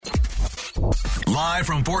Live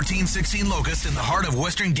from 1416 Locust in the heart of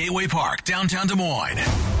Western Gateway Park, downtown Des Moines.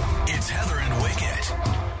 It's Heather and Wicket.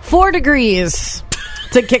 4 degrees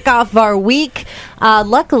to kick off our week.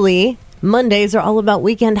 Luckily, Mondays are all about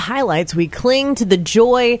weekend highlights. We cling to the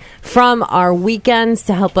joy from our weekends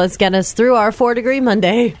to help us get us through our 4-degree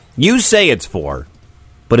Monday. You say it's 4,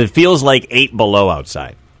 but it feels like 8 below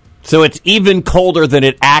outside. So it's even colder than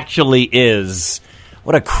it actually is.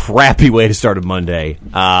 What a crappy way to start a Monday.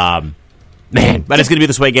 Man, but it's going to be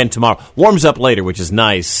this way again tomorrow. Warms up later, which is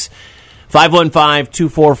nice.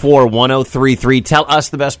 515-244-1033. Tell us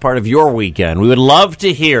the best part of your weekend. We would love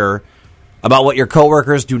to hear about what your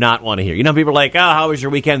coworkers do not want to hear. You know, people are like, oh, how was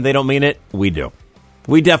your weekend? They don't mean it. We do.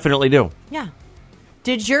 We definitely do. Yeah.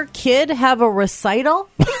 Did your kid have a recital?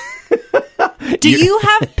 Do you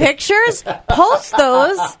have pictures? Post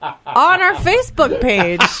those on our Facebook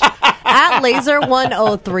page at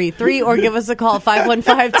Laser1033 or give us a call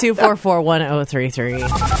 515-244-1033.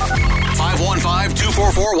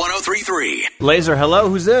 515-244-1033. Laser, hello.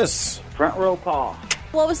 Who's this? Front row Paul.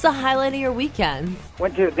 What was the highlight of your weekend?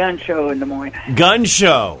 Went to a gun show in Des Moines. Gun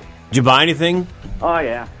show. Did you buy anything? Oh,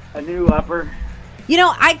 yeah. A new upper. You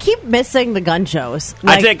know, I keep missing the gun shows.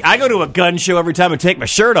 I go to a gun show every time I take my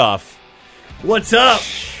shirt off. What's up?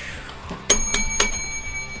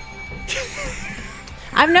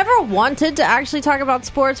 I've never wanted to actually talk about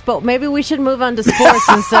sports, but maybe we should move on to sports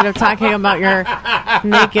instead of talking about your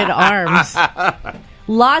naked arms.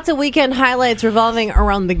 Lots of weekend highlights revolving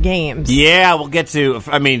around the games. Yeah, we'll get to,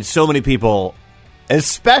 so many people,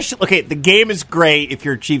 especially, okay, the game is great. If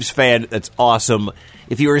you're a Chiefs fan, that's awesome.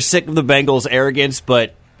 If you were sick of the Bengals' arrogance,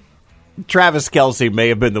 but Travis Kelce may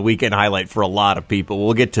have been the weekend highlight for a lot of people.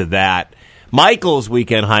 We'll get to that. Michael's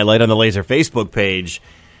weekend highlight on the Laser Facebook page.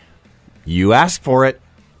 You asked for it.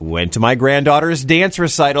 Went to my granddaughter's dance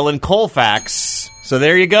recital in Colfax. So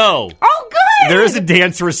there you go. Oh, good. There is a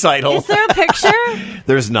dance recital. Is there a picture?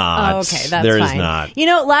 There's not. Oh, okay, that's there fine. is not. You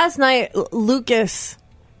know, last night, Lucas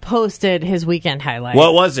posted his weekend highlight.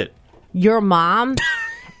 What was it? Your mom.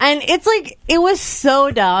 And it's like, it was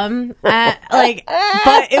so dumb. But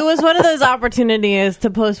it was one of those opportunities to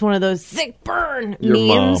post one of those sick burn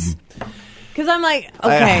memes. Because I'm like,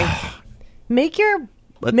 okay, make your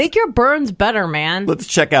burns better, man. Let's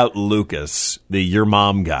check out Lucas, the your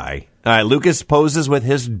mom guy. All right, Lucas poses with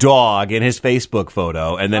his dog in his Facebook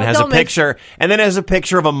photo, and then has a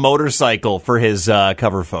picture of a motorcycle for his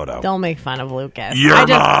cover photo. Don't make fun of Lucas.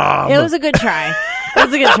 Mom. It was a good try.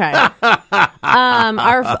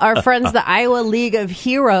 Our friends, the Iowa League of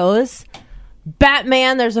Heroes,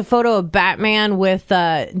 Batman. There's a photo of Batman with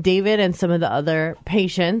David and some of the other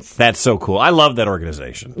patients. That's so cool. I love that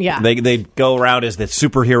organization. Yeah. They go around as the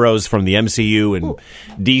superheroes from the MCU and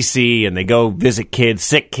DC, and they go visit kids,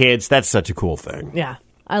 sick kids. That's such a cool thing. Yeah,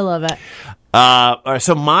 I love it.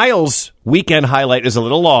 So Miles' weekend highlight is a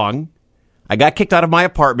little long. I got kicked out of my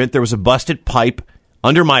apartment. There was a busted pipe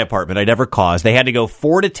under my apartment I never caused. They had to go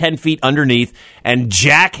 4 to 10 feet underneath and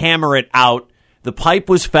jackhammer it out. The pipe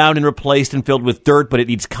was found and replaced and filled with dirt, but it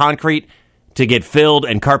needs concrete to get filled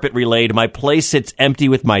and carpet relayed. My place sits empty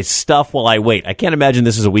with my stuff while I wait. I can't imagine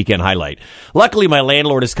this is a weekend highlight. Luckily, my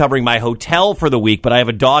landlord is covering my hotel for the week, but I have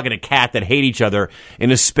a dog and a cat that hate each other in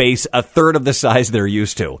a space a third of the size they're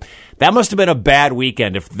used to. That must have been a bad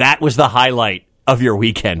weekend if that was the highlight of your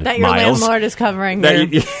weekend, that your Miles. landlord is covering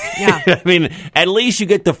Yeah. I mean, at least you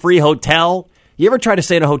get the free hotel. You ever try to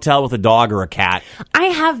stay in a hotel with a dog or a cat? I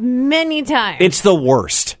have many times. It's the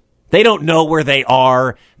worst. They don't know where they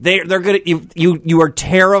are. They're gonna you are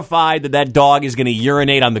terrified that dog is gonna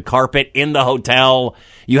urinate on the carpet in the hotel.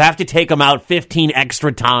 You have to take them out 15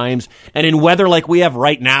 extra times. And in weather like we have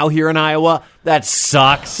right now here in Iowa, that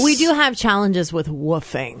sucks. We do have challenges with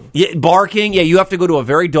woofing. Yeah, barking. Yeah, you have to go to a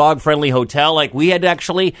very dog-friendly hotel. Like we had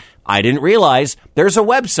actually, I didn't realize, there's a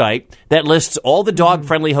website that lists all the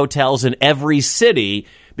dog-friendly hotels in every city.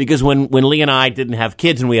 Because when Lee and I didn't have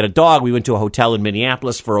kids and we had a dog, we went to a hotel in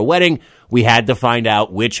Minneapolis for a wedding. We had to find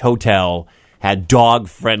out which hotel had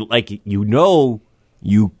dog-friendly. Like, you're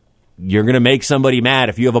going to make somebody mad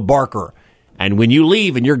if you have a barker. And when you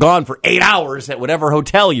leave and you're gone for 8 hours at whatever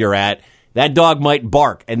hotel you're at, that dog might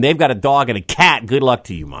bark. And they've got a dog and a cat. Good luck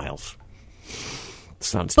to you, Miles.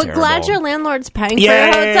 Sounds terrible. But glad your landlord's paying for your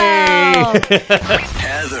hotel.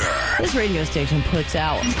 Heather. This radio station puts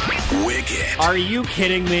out Wicket. Are you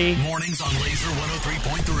kidding me? Mornings on Laser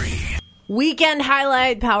 103.3. weekend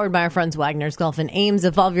highlight powered by our friends Wagner's Golf and Ames.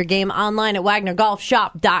 Evolve your game online at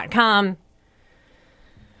WagnerGolfShop.com.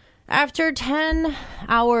 After 10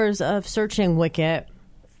 hours of searching Wicket,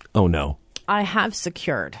 Oh, no. I have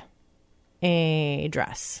secured a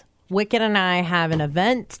dress Wicked and I have an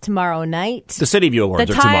event tomorrow night. The City View Awards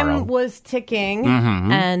the are tomorrow. time was ticking,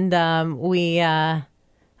 and we have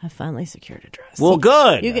finally secured a dress. Well,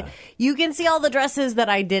 good. You can see all the dresses that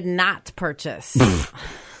I did not purchase.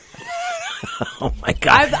 Oh, my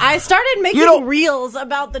God. I started making reels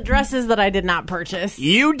about the dresses that I did not purchase.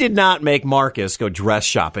 You did not make Marcus go dress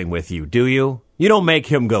shopping with you, do you? You don't make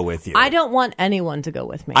him go with you. I don't want anyone to go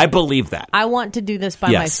with me. I believe that. I want to do this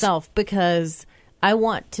by myself because I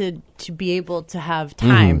want to be able to have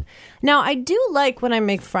time. Now, I do like when I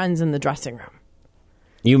make friends in the dressing room.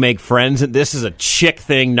 You make friends, and this is a chick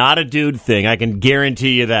thing, not a dude thing. I can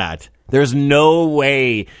guarantee you that. There's no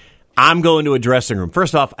way I'm going to a dressing room.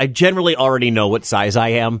 First off, I generally already know what size I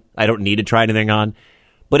am. I don't need to try anything on.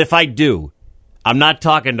 But if I do, I'm not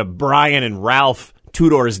talking to Brian and Ralph 2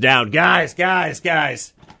 doors down. Guys.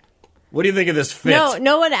 What do you think of this fit?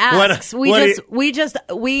 No one asks.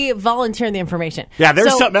 We volunteer the information. Yeah,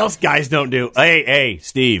 there's something else guys don't do. Hey,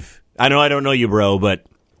 Steve. I don't know you, bro, but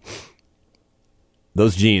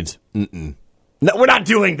those jeans. No, we're not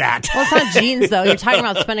doing that. Well, it's not jeans, though. You're talking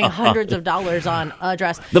about spending hundreds of dollars on a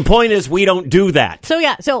dress. The point is, we don't do that.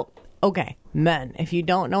 Okay, men, if you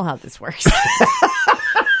don't know how this works.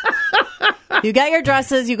 You get your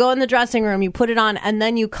dresses, you go in the dressing room, you put it on, and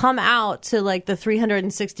then you come out to like the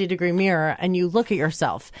 360-degree mirror and you look at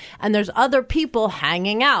yourself. And there's other people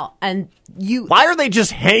hanging out. And Why are they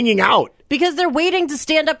just hanging out? Because they're waiting to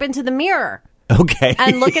stand up into the mirror. Okay.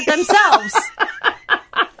 And look at themselves.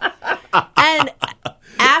 And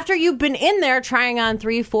after you've been in there trying on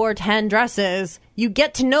 3, 4, 10 dresses, you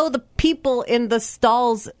get to know the people in the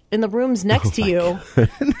stalls in the rooms next to you.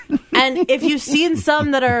 And if you've seen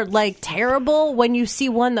some that are like terrible, when you see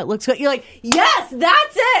one that looks good, you're like, yes,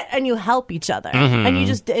 that's it. And you help each other. And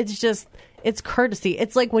it's courtesy.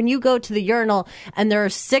 It's like when you go to the urinal and there are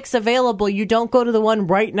 6 available, you don't go to the one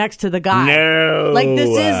right next to the guy. No. Like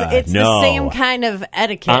it's the same kind of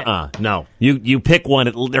etiquette. No. You pick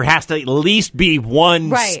one. There has to at least be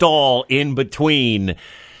one stall in between.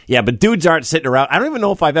 Yeah, but dudes aren't sitting around. I don't even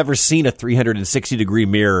know if I've ever seen a 360-degree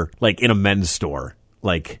mirror like in a men's store.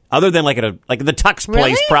 Like other than like the Tux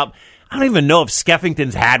place. Really? I don't even know if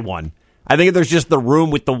Skeffington's had one. I think there's just the room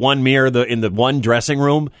with the one mirror in the one dressing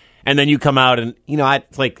room. And then you come out and, I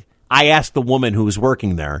asked the woman who was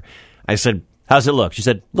working there, I said, how's it look? She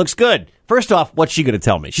said, looks good. First off, what's she going to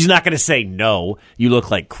tell me? She's not going to say, no, you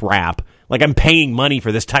look like crap. Like I'm paying money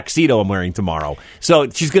for this tuxedo I'm wearing tomorrow. So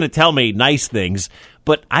she's going to tell me nice things.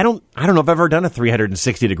 But I don't know if I've ever done a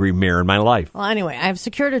 360-degree mirror in my life. Well, anyway, I've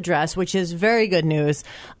secured a dress, which is very good news.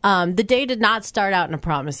 The day did not start out in a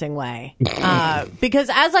promising way. Because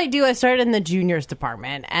as I do, I started in the juniors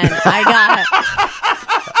department. And I got...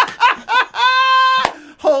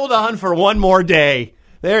 Hold on for one more day.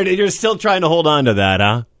 You're still trying to hold on to that,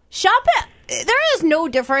 huh? There is no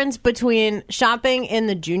difference between shopping in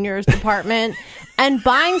the juniors department and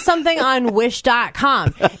buying something on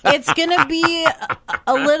Wish.com. It's going to be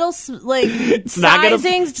a little, sizing's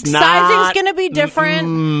going to be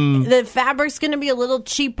different. The fabric's going to be a little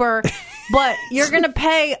cheaper, but you're going to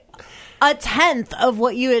pay a tenth of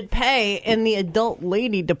what you would pay in the adult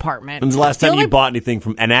lady department. When's the last time you bought anything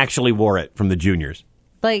and actually wore it from the juniors?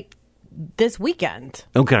 Like this weekend.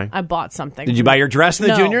 Okay. I bought something. Did you buy your dress in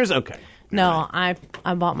the juniors? Okay. No, I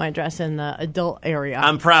bought my dress in the adult area.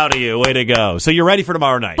 I'm proud of you. Way to go. So you're ready for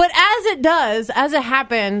tomorrow night. But as it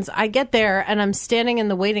happens, I get there and I'm standing in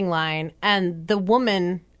the waiting line and the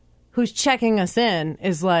woman who's checking us in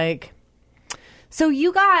is like, so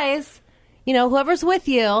you guys, whoever's with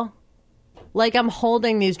you, like I'm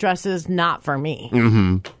holding these dresses not for me.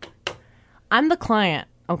 Mm-hmm. I'm the client,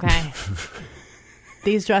 okay?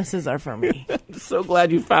 These dresses are for me. I'm so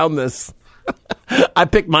glad you found this. I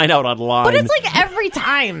picked mine out online. But it's like every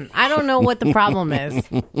time. I don't know what the problem is.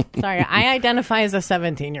 Sorry, I identify as a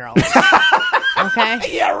 17-year-old.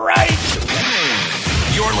 Okay? Yeah, right.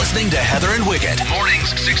 You're listening to Heather and Wicket. Mornings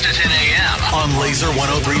 6 to 10 a.m. on Laser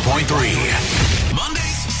 103.3.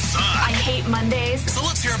 Mondays suck. I hate Mondays. So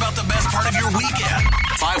let's hear about the best part of your weekend.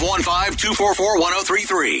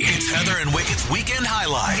 515-244-1033. It's Heather and Wicket's Weekend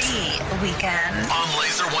Highlight. The weekend. On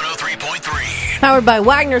Laser 103.3. Powered by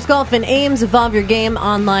Wagner's Golf and Ames. Evolve your game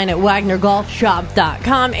online at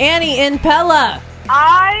WagnerGolfShop.com. Annie in Pella.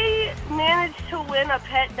 I managed to win a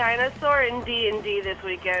pet dinosaur in D&D this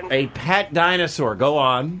weekend. A pet dinosaur. Go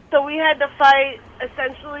on. So we had to fight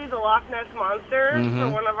essentially the Loch Ness Monster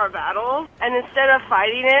for one of our battles. And instead of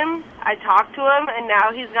fighting him, I talked to him, and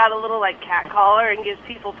now he's got a little cat collar and gives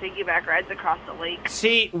people piggyback rides across the lake.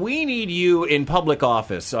 See, we need you in public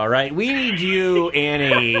office, all right? We need you,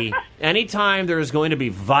 Annie. Anytime there's going to be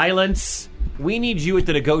violence, we need you at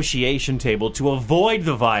the negotiation table to avoid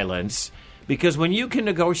the violence, because when you can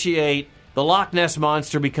negotiate the Loch Ness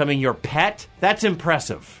Monster becoming your pet, that's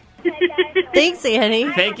impressive. Thanks,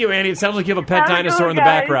 Annie. Thank you, Annie. It sounds like you have a pet Have a dinosaur good in the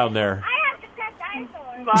guys. background there. I have to pet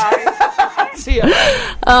dinosaurs. Bye. See ya.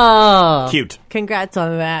 Oh, Cute. congrats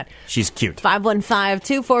on that. She's cute.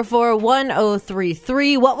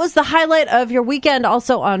 515-244-1033. What was the highlight of your weekend?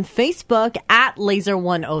 Also on Facebook at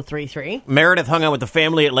Laser1033. Meredith hung out with the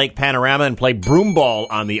family at Lake Panorama and played broomball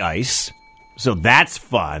on the ice. So that's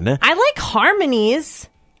fun. I like Harmony's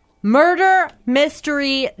Murder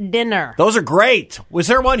Mystery Dinner. Those are great. Was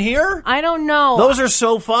there one here? I don't know. Those are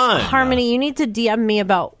so fun. Harmony, you need to DM me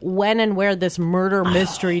about when and where this murder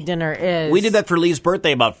mystery dinner is. We did that for Lee's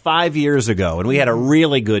birthday about 5 years ago, and we had a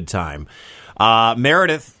really good time.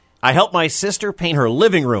 Meredith, I helped my sister paint her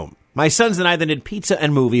living room. My sons and I then did pizza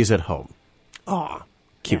and movies at home. Aw,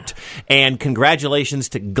 cute. Yeah. And congratulations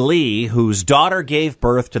to Glee, whose daughter gave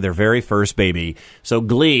birth to their very first baby. So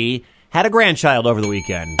Glee had a grandchild over the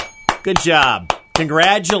weekend. Good job.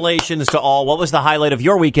 Congratulations to all. What was the highlight of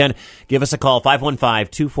your weekend? Give us a call,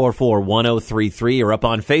 515-244-1033, or up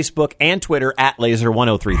on Facebook and Twitter at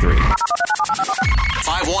Laser1033.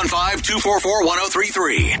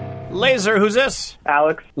 515-244-1033. Laser, who's this?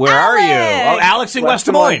 Alex. Where are you? Oh, Alex in West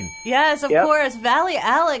Des Moines. Yes, of Yep. course. Valley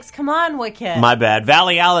Alex, come on, Wicked. My bad.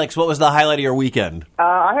 Valley Alex, what was the highlight of your weekend?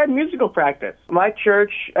 I had musical practice. My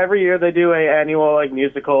church, every year they do a annual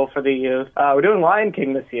musical for the youth. We're doing Lion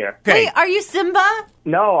King this year. Okay. Wait, are you Simba?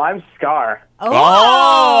 No, I'm Scar.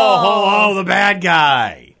 Oh, the bad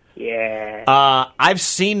guy. Yeah. I've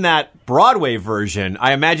seen that Broadway version.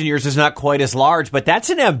 I imagine yours is not quite as large, but that's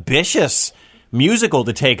an ambitious musical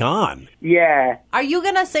to take on. Yeah. Are you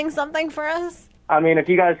going to sing something for us? I mean, if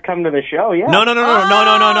you guys come to the show, yeah. No.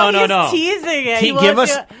 He's teasing it. He Give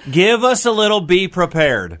wants us, give us a little. Be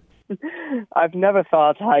prepared. I've never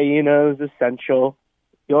thought hyenas essential.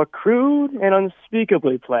 You're crude and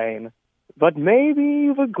unspeakably plain. But maybe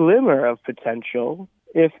you've a glimmer of potential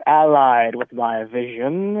if allied with my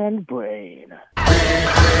vision and brain.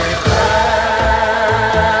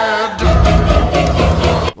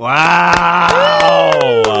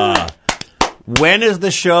 Wow. When is the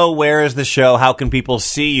show? Where is the show? How can people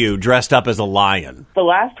see you dressed up as a lion? The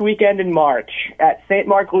last weekend in March at St.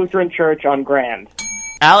 Mark Lutheran Church on Grand.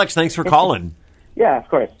 Alex, thanks for calling. Yeah, of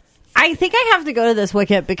course. I think I have to go to this,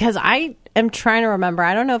 Wicket, because I am trying to remember.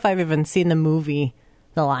 I don't know if I've even seen the movie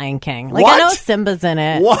The Lion King. Like, What? I know Simba's in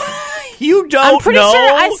it. What? You don't I'm pretty know?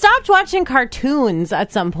 sure I stopped watching cartoons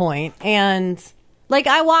at some point, and like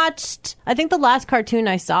I think the last cartoon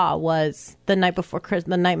I saw was The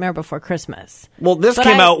Nightmare Before Christmas. Well, this But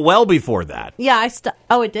came out well before that. Yeah,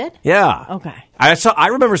 oh, it did? Yeah. Okay. I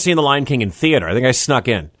remember seeing The Lion King in theater. I think I snuck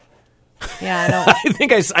in. Yeah, I don't. I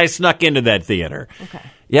think I snuck into that theater. Okay.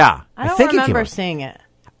 Yeah. I don't think it came remember out. seeing it.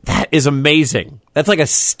 That is amazing. That's like a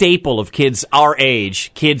staple of kids our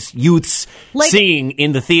age, youths seeing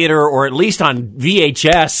in the theater or at least on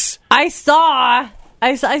VHS. I saw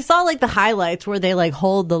like the highlights where they like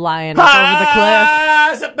hold the lion up over the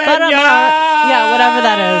cliff. But yeah, whatever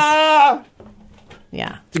that is.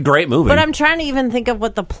 Yeah. It's a great movie. But I'm trying to even think of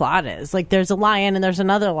what the plot is. Like there's a lion and there's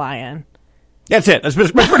another lion. That's it. That's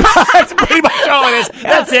pretty much all it is.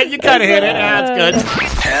 That's it. You kind of hit it. That's good.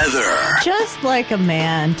 Heather. Just like a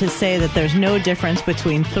man to say that there's no difference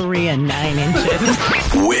between 3 and 9 inches.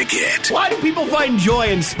 Wicket. Why do people find joy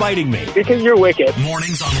in spiting me? Because you're wicked.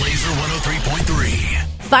 Mornings on Laser 103.3.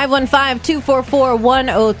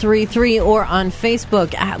 515-244-1033 or on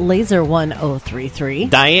Facebook at Laser1033.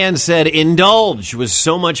 Diane said, Indulge was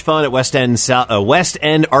so much fun at West End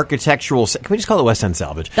Architectural... Can we just call it West End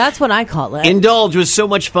Salvage? That's what I call it. Indulge was so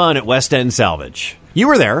much fun at West End Salvage. You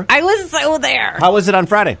were there. I was so there. How was it on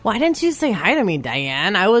Friday? Why didn't you say hi to me,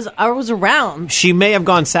 Diane? I was around. She may have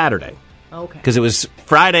gone Saturday. Okay. Because it was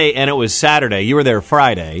Friday and it was Saturday. You were there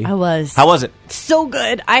Friday. I was. How was it? So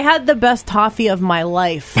good. I had the best toffee of my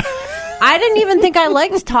life. I didn't even think I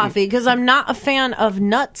liked toffee because I'm not a fan of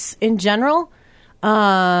nuts in general,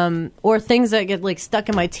 or things that get like stuck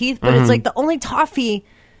in my teeth. But it's like the only toffee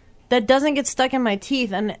that doesn't get stuck in my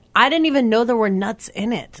teeth, and I didn't even know there were nuts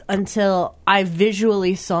in it until I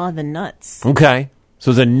visually saw the nuts. Okay. So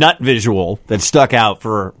it was a nut visual that stuck out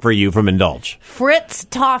for you from Indulge. Fritz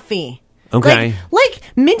toffee. Okay. Like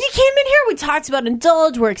Mindy came in here. We talked about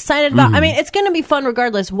Indulge. We're excited about. I mean, it's going to be fun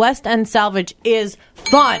regardless. West End Salvage is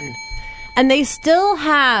fun, and they still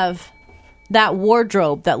have that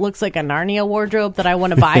wardrobe that looks like a Narnia wardrobe that I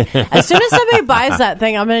want to buy. As soon as somebody buys that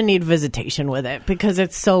thing, I'm going to need visitation with it because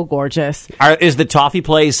it's so gorgeous. Is the toffee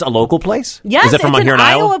place a local place? Yes, Is it from it's here an in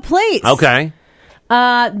Iowa? place. Okay.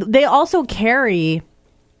 They also carry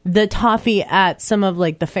the toffee at some of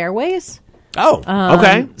like the fairways. Oh,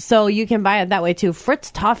 okay. So you can buy it that way too.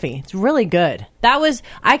 Fritz Toffee. It's really good.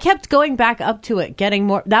 I kept going back up to it, getting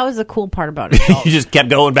more. That was the cool part about it. You just kept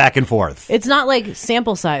going back and forth. It's not like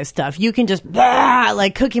sample size stuff. You can just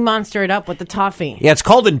like Cookie Monster it up with the toffee. Yeah, it's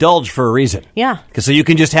called Indulge for a reason. Yeah. So you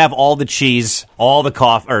can just have all the cheese, all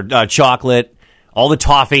the chocolate, all the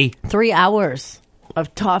toffee. 3 hours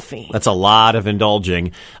of toffee. That's a lot of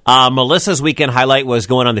indulging. Melissa's weekend highlight was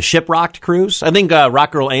going on the Shiprocked cruise. I think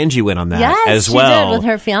Rock Girl Angie went on that as well. Yes, she did with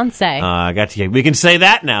her fiance. We can say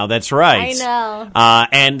that now. That's right. I know.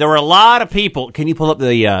 And there were a lot of people. Can you pull up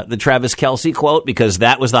the Travis Kelce quote? Because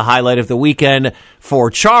that was the highlight of the weekend for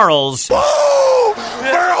Charles. Woo!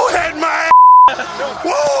 Burrowhead my ass!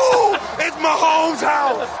 Woo! It's Mahomes'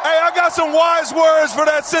 house! Hey, I got some wise words for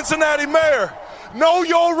that Cincinnati mayor. Know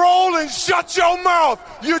your role and shut your mouth.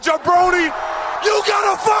 You jabroni. You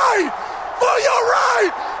gotta fight for your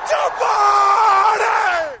right to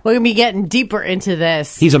party. We're going to be getting deeper into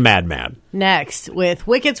this. He's a madman. Next with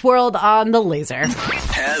Wicket's World on the Laser.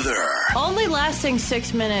 Heather. Only lasting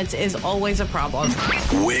 6 minutes is always a problem.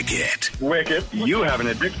 Wicket. Wicket, you have an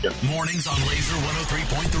addiction. Mornings on Laser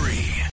 103.3.